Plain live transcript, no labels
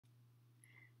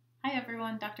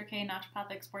everyone, Dr. K,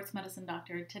 naturopathic sports medicine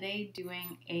doctor, today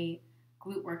doing a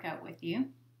glute workout with you.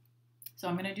 So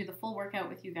I'm going to do the full workout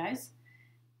with you guys.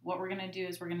 What we're going to do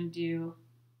is we're going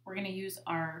to use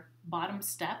our bottom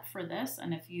step for this,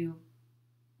 and if you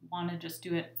want to just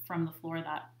do it from the floor,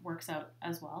 that works out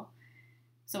as well.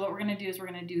 So what we're going to do is we're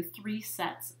going to do 3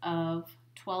 sets of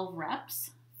 12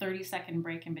 reps, 30-second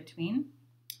break in between.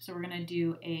 So we're going to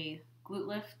do a glute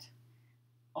lift,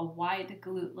 a wide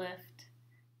glute lift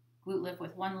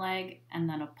with one leg, and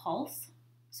then a pulse.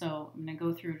 So I'm going to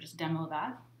go through, just demo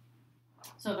that.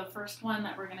 So the first one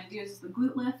that we're going to do is the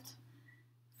glute lift.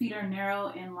 Feet are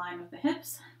narrow in line with the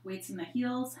hips, weights in the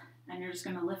heels, and you're just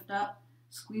going to lift up,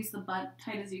 squeeze the butt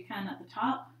tight as you can at the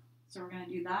top. So we're going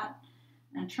to do that.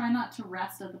 And try not to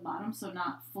rest at the bottom, so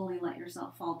not fully let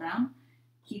yourself fall down.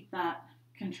 Keep that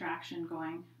contraction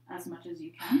going as much as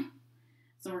you can.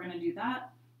 So we're going to do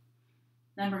that.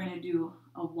 Then we're going to do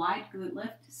a wide glute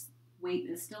lift. Weight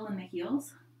is still in the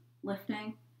heels,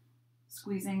 lifting,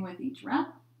 squeezing with each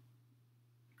rep.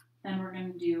 Then we're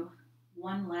going to do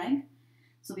one leg.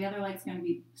 So the other leg's going to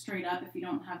be straight up. If you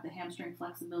don't have the hamstring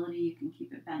flexibility, you can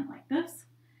keep it bent like this.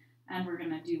 And we're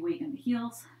going to do weight in the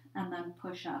heels and then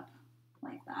push up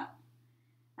like that.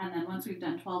 And then once we've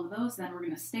done 12 of those, then we're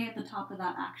going to stay at the top of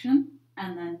that action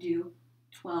and then do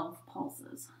 12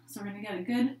 pulses. So we're going to get a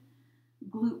good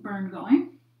glute burn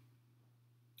going.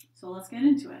 So let's get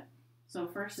into it. So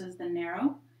first is the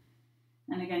narrow.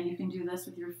 And again, you can do this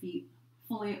with your feet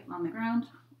fully on the ground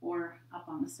or up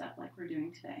on the step like we're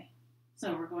doing today.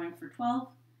 So we're going for 12.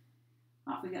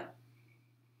 Off we go.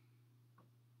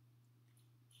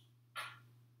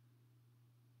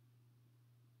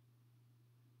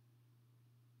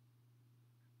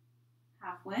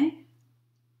 Halfway.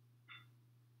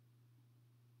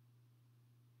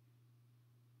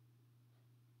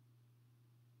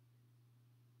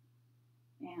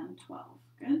 And 12.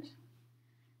 Good.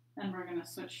 Then we're going to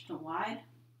switch to wide.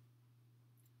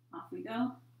 Off we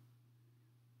go.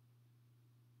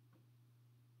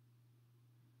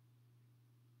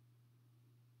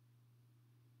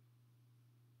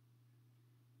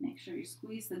 Make sure you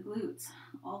squeeze the glutes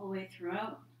all the way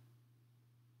throughout.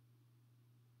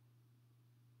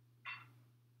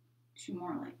 2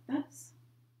 more like this.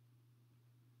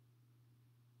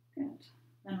 Good.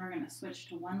 Then we're going to switch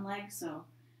to one leg. So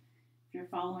if you're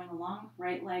following along,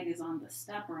 right leg is on the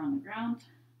step or on the ground.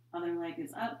 Other leg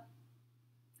is up.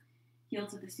 Heel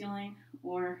to the ceiling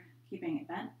or keeping it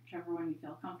bent, whichever one you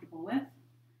feel comfortable with,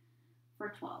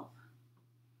 for 12.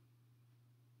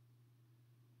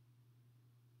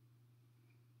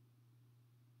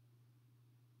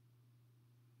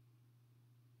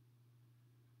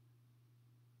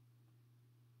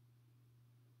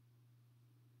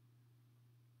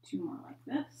 Two more like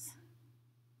this.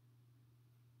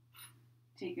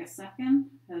 Take a second,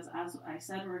 because as I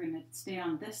said, we're going to stay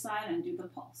on this side and do the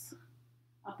pulse.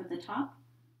 Up at the top,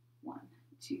 1,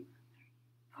 2, 3,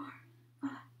 4, 5,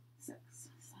 6,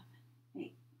 7,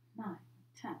 8, 9,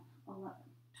 10, 11,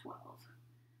 12.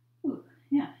 Ooh,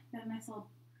 yeah, got a nice little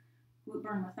glute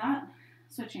burn with that.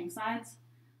 Switching sides,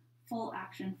 full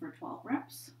action for 12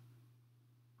 reps.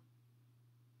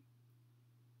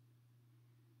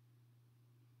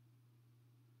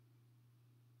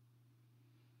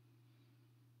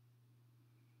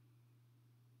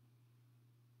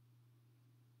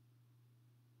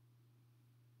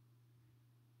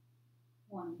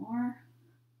 One more.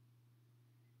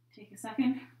 Take a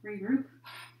second, regroup,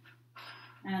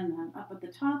 and then up at the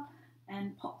top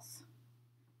and pulse.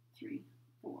 3,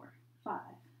 4, 5,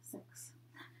 6,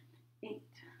 7, 8,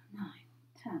 9,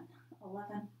 10,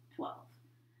 11, 12.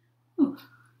 Ooh.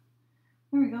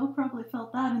 There we go, probably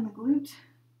felt that in the glute.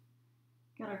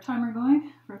 Got our timer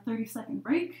going for a 30-second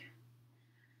break.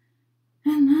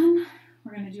 And then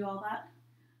we're going to do all that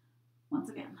once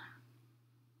again.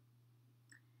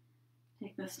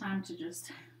 Take this time to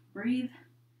just breathe.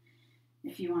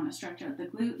 If you want to stretch out the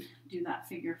glute, do that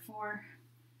figure 4,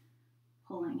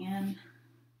 pulling in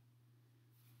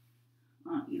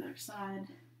on either side.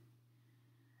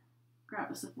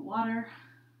 Grab a sip of water,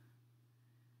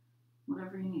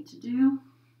 whatever you need to do.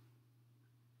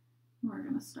 We're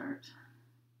going to start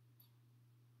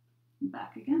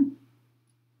back again.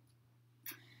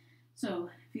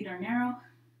 So feet are narrow,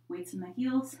 weights in the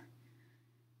heels.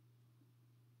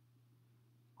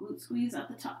 Glute squeeze at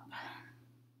the top.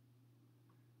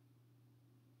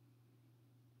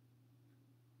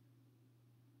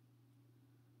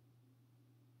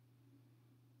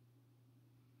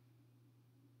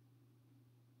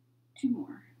 Two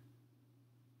more.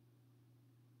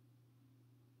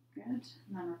 Good. And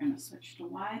then we're going to switch to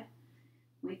wide.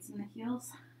 Weights in the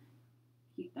heels.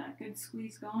 Keep that good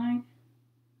squeeze going.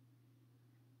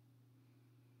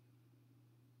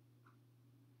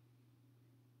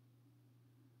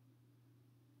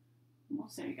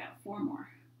 Almost there, you got 4 more.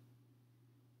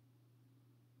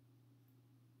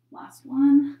 Last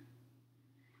one.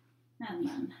 And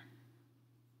then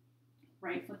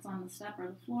right foot's on the step or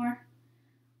the floor,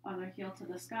 other heel to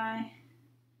the sky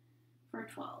for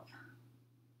 12.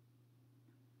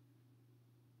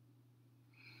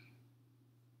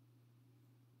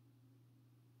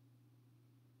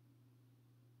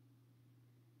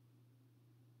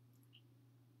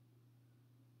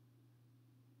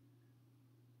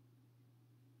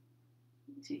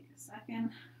 Take a second,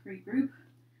 regroup.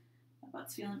 That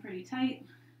butt's feeling pretty tight.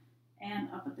 And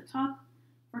up at the top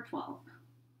for 12.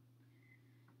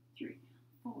 3,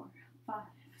 4, 5,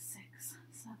 6,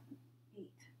 7, 8,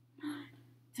 9,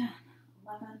 10,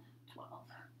 11, 12.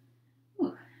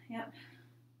 Ooh, yep.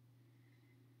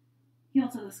 Heel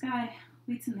to the sky,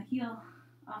 weights in the heel,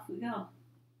 off we go.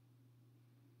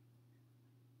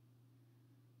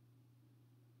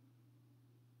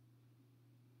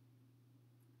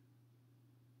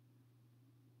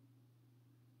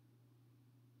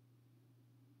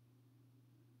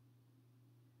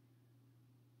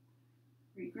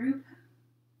 Regroup.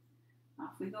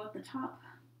 Off we go at the top.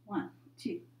 1,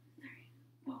 2, 3,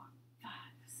 4, 5,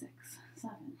 6,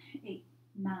 7, 8,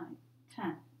 9,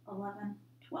 10, 11,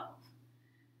 12.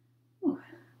 Ooh.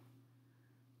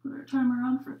 Put our timer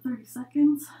on for 30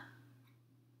 seconds.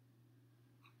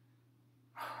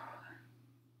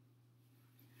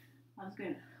 That was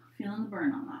good. Feeling the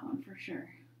burn on that one for sure.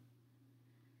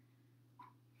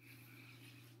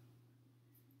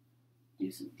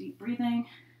 Do some deep breathing.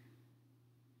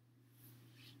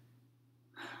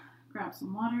 Grab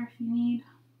some water if you need.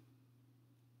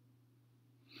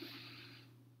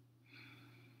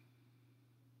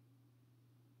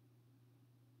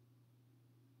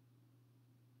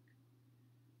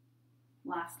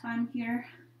 Last time here,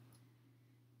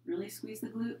 really squeeze the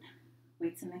glute,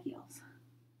 weights in the heels.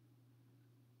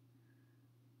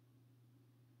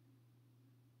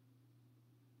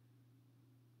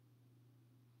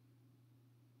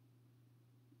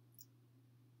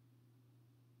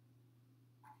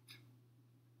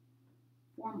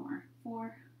 Four more.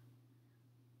 4,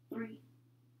 3,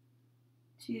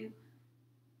 2,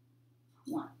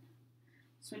 1.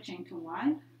 Switching to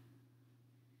wide.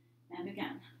 And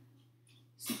again,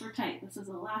 super tight. This is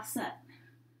the last set.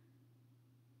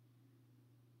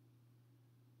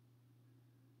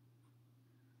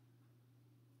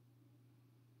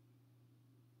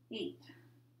 8,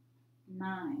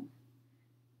 9,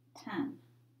 10,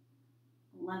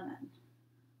 11,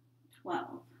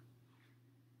 12.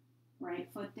 Right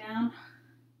foot down,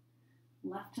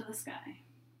 left to the sky.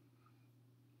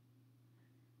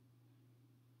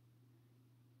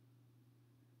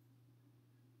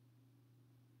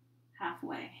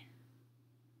 Halfway.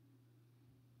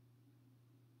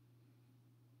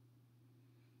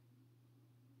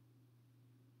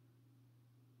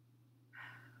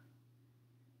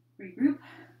 Regroup.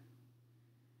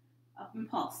 Up and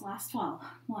pulse. Last 12.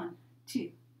 1, 2,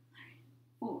 3,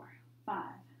 4, 5,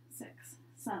 6,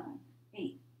 7,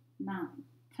 8, 9,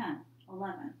 10,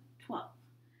 11, 12.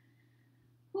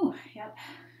 Ooh, yep,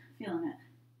 feeling it.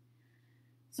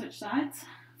 Switch sides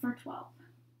for 12.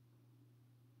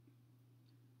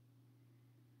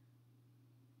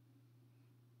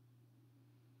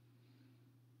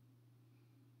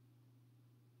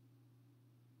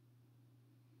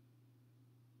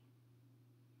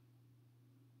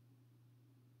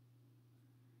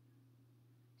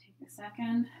 Take a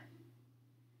second.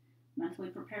 Mentally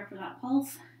prepare for that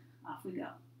pulse. Off we go.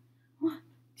 1,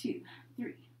 2,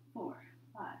 3, 4,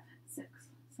 5, 6,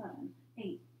 7,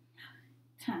 8,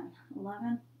 10,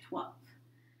 11, 12.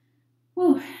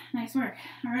 Woo, nice work.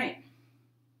 All right.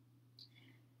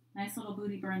 Nice little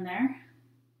booty burn there.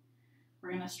 We're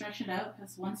going to stretch it out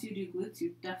because once you do glutes,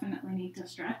 you definitely need to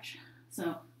stretch.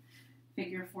 So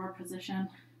figure 4 position.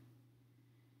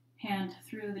 Hand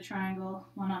through the triangle,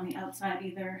 one on the outside,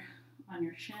 either on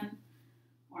your shin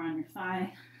or on your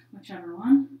thigh, whichever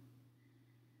one.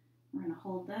 We're going to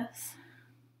hold this.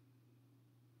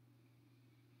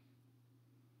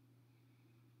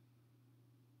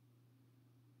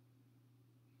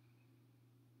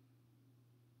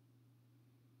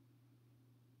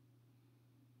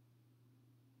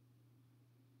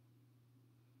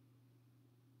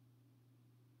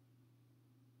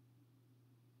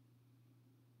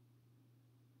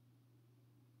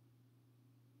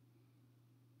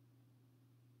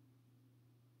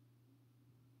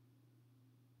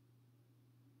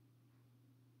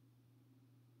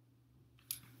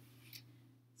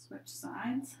 Switch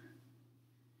sides.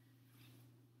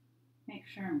 Make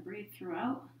sure and breathe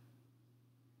throughout.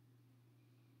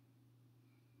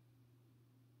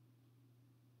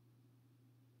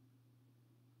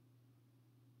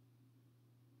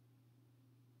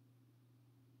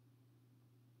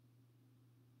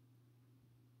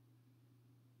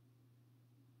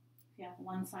 If you have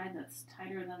one side that's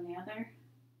tighter than the other,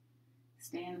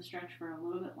 stay in the stretch for a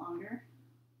little bit longer.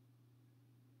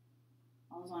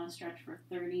 Always want to stretch for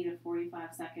 30 to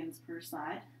 45 seconds per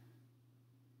side.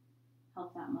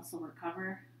 Help that muscle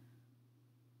recover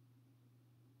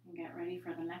and get ready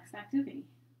for the next activity.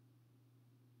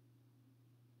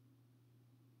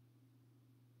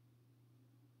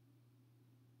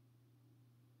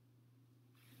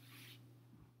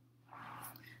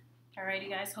 Alrighty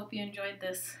guys, hope you enjoyed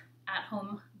this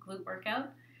at-home glute workout,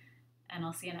 and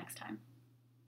I'll see you next time.